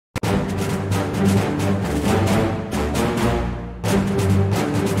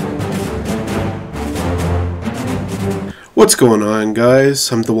What's going on,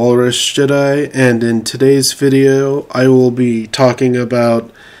 guys? I'm the Walrus Jedi, and in today's video I will be talking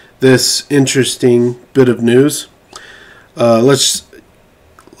about this interesting bit of news. Let's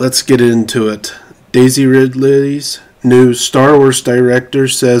get into it. Daisy Ridley's new Star Wars director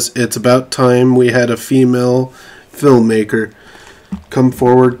says it's about time we had a female filmmaker come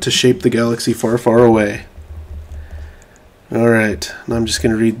forward to shape the galaxy far, far away. Alright, I'm just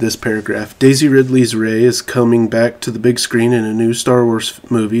going to read this paragraph. Daisy Ridley's Rey is coming back to the big screen in a new Star Wars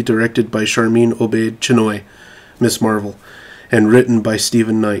movie directed by Charmin Obaid-Chinoy, Miss Marvel, and written by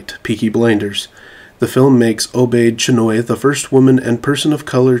Stephen Knight, Peaky Blinders. The film makes Obaid-Chinoy the first woman and person of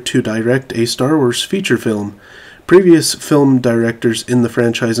color to direct a Star Wars feature film. Previous film directors in the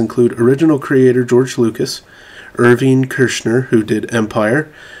franchise include original creator George Lucas, Irving Kershner, who did Empire,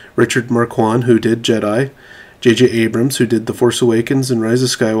 Richard Marquand, who did Jedi, J.J. Abrams, who did The Force Awakens and Rise of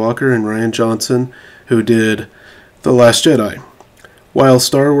Skywalker, and Rian Johnson, who did The Last Jedi. While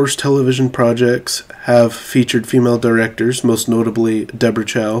Star Wars television projects have featured female directors, most notably Deborah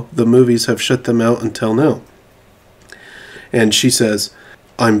Chow, the movies have shut them out until now. And she says,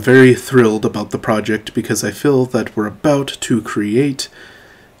 I'm very thrilled about the project because I feel that what we're about to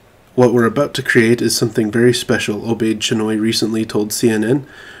create is something very special, Obaid-Chinoy recently told CNN.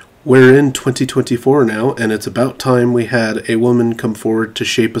 We're in 2024 now, and it's about time we had a woman come forward to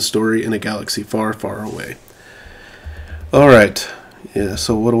shape a story in a galaxy far, far away. Alright, yeah,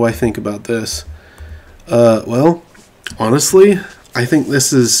 so what do I think about this? Well, honestly, I think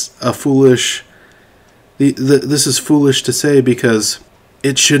this is a foolish... this is foolish to say because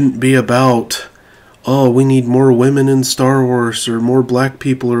it shouldn't be about, oh, we need more women in Star Wars or more black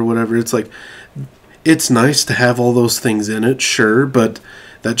people or whatever. It's like, it's nice to have all those things in it, sure, but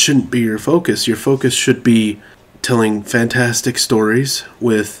that shouldn't be your focus. Your focus should be telling fantastic stories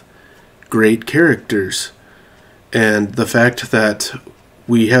with great characters. And the fact that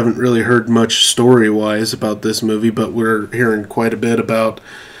we haven't really heard much story-wise about this movie, but we're hearing quite a bit about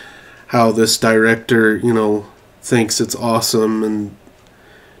how this director, thinks it's awesome and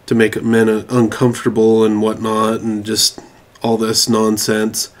to make men uncomfortable and whatnot and just all this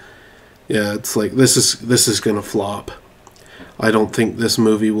nonsense. Yeah, it's like this is gonna flop. I don't think this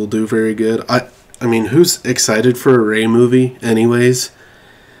movie will do very good. I mean, who's excited for a Rey movie, anyways?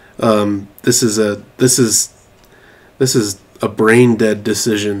 This is a brain dead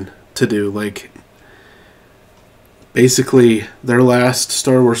decision to do. Like, basically, their last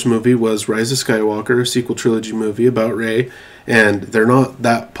Star Wars movie was Rise of Skywalker, a sequel trilogy movie about Rey, and they're not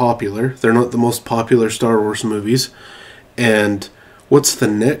that popular. They're not the most popular Star Wars movies. And what's the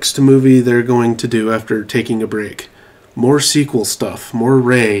next movie they're going to do after taking a break? More sequel stuff, more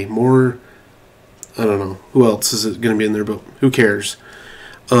Rey, more... I don't know. Who else is it going to be in there, but who cares?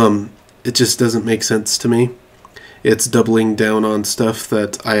 It just doesn't make sense to me. It's doubling down on stuff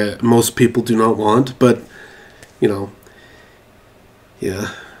that most people do not want, but, yeah.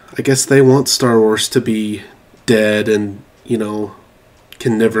 I guess they want Star Wars to be dead and,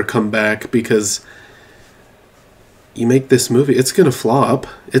 can never come back because you make this movie, it's going to flop.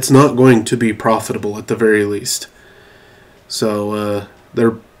 It's not going to be profitable at the very least. So,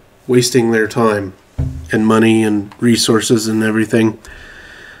 they're wasting their time and money and resources and everything.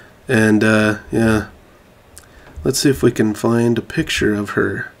 And, yeah. Let's see if we can find a picture of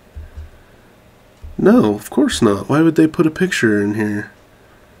her. No, of course not. Why would they put a picture in here?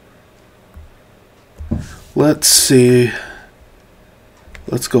 Let's see.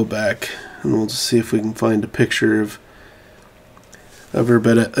 Let's go back and we'll just see if we can find a picture of her.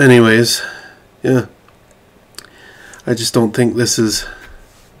 But anyways, yeah. I just don't think this is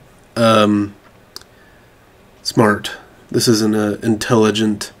smart. This isn't an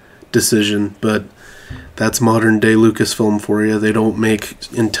intelligent decision, but that's modern day Lucasfilm for you. They don't make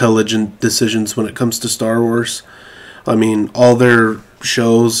intelligent decisions when it comes to Star Wars. I mean, all their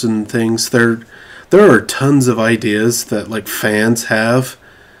shows and things, there are tons of ideas that like fans have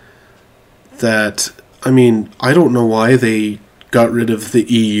that, I mean, I don't know why they got rid of the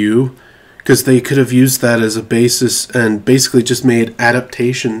EU. Because they could have used that as a basis and basically just made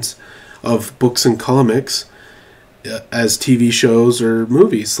adaptations of books and comics as TV shows or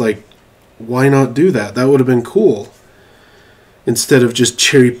movies. Like, why not do that? That would have been cool. Instead of just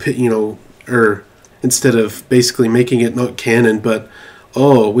or instead of basically making it not canon, but,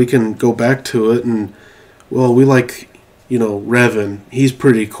 oh, we can go back to it and, well, we like, Revan. He's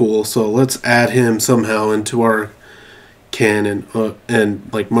pretty cool, so let's add him somehow into our canon, and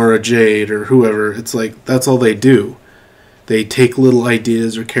like Mara Jade or whoever. It's like that's all they do. They take little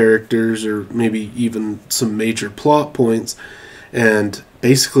ideas or characters or maybe even some major plot points and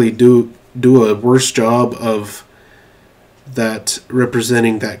basically do a worse job of that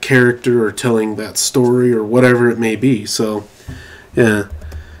representing that character or telling that story or whatever it may be. So, yeah.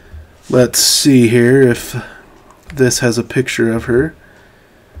 Let's see here if this has a picture of her.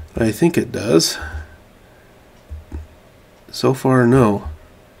 I think it does. So far, no.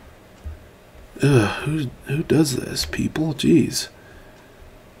 Ugh, who does this, people? Jeez.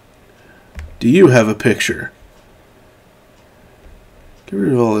 Do you have a picture? Get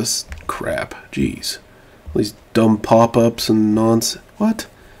rid of all this crap. Jeez. All these dumb pop-ups and nonsense. What?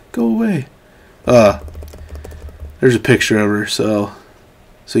 Go away. There's a picture of her, so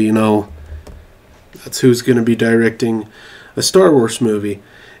you know that's who's going to be directing a Star Wars movie.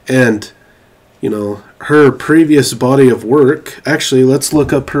 And, you know, her previous body of work, actually, let's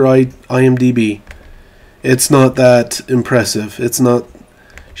look up her IMDb. It's not that impressive.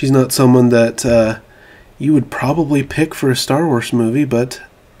 She's not someone that you would probably pick for a Star Wars movie, but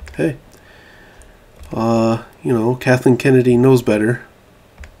hey, you know, Kathleen Kennedy knows better.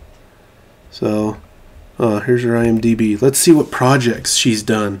 So, here's her IMDb. Let's see what projects she's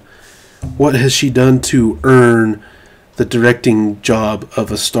done. What has she done to earn the directing job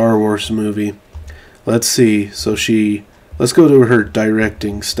of a Star Wars movie? Let's see. So let's go to her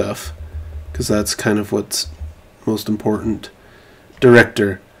directing stuff, because that's kind of what's most important.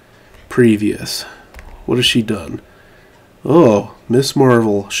 Director, previous. What has she done? Oh, Miss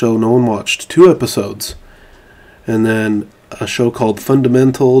Marvel, show no one watched. 2 episodes. And then a show called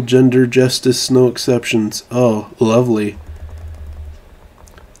Fundamental Gender Justice, No Exceptions. Oh, lovely.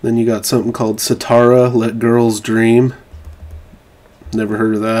 Then you got something called Satara, Let Girls Dream. Never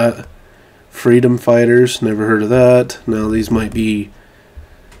heard of that. Freedom Fighters, never heard of that. Now these might be,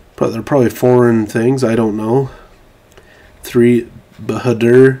 they're probably foreign things, I don't know. 3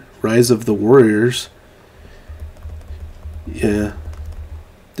 Bahadur, Rise of the Warriors. Yeah.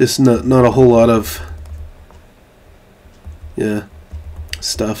 Just not a whole lot of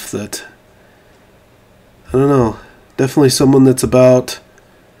stuff that, I don't know. Definitely someone that's about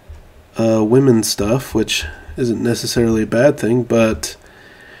women's stuff, which isn't necessarily a bad thing, but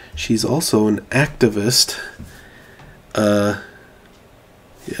she's also an activist. Yeah.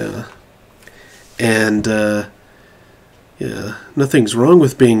 And yeah, nothing's wrong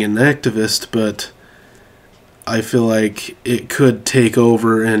with being an activist, but I feel like it could take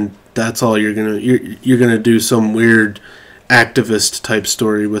over, and that's all you're gonna do some weird activist type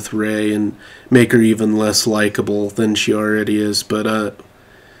story with Rey and make her even less likable than she already is. But I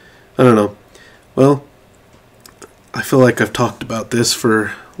don't know. Well, I feel like I've talked about this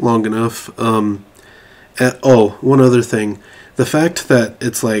for long enough. One other thing. The fact that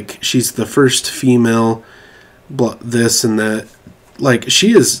it's like she's the first female, this and that, like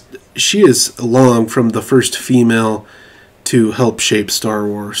she is along from the first female to help shape Star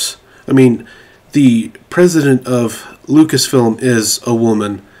Wars. I mean, the president of Lucasfilm is a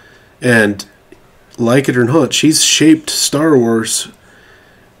woman, and like it or not, she's shaped Star Wars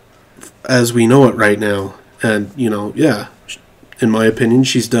as we know it right now. And, you know, yeah, in my opinion,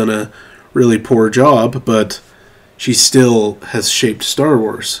 she's done a really poor job, but she still has shaped Star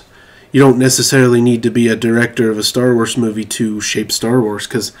Wars. You don't necessarily need to be a director of a Star Wars movie to shape Star Wars,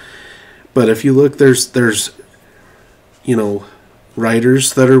 but if you look, there's you know,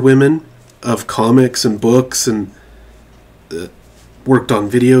 writers that are women of comics and books and worked on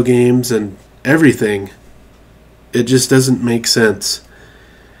video games and everything. It just doesn't make sense.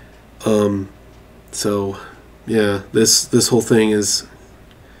 So yeah, this whole thing is,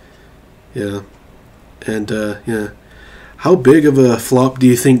 yeah. And yeah, how big of a flop do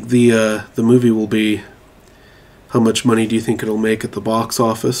you think the movie will be? How much money do you think it'll make at the box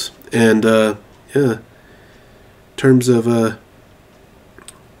office? And yeah, in terms of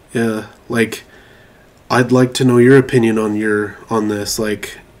yeah, like, I'd like to know your opinion on this.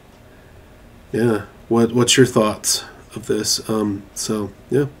 Like, yeah, what's your thoughts of this? So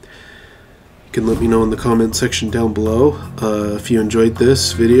yeah. You can let me know in the comment section down below. If you enjoyed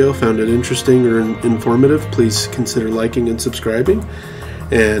this video, found it interesting or informative, please consider liking and subscribing.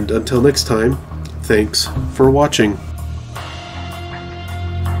 And until next time, thanks for watching.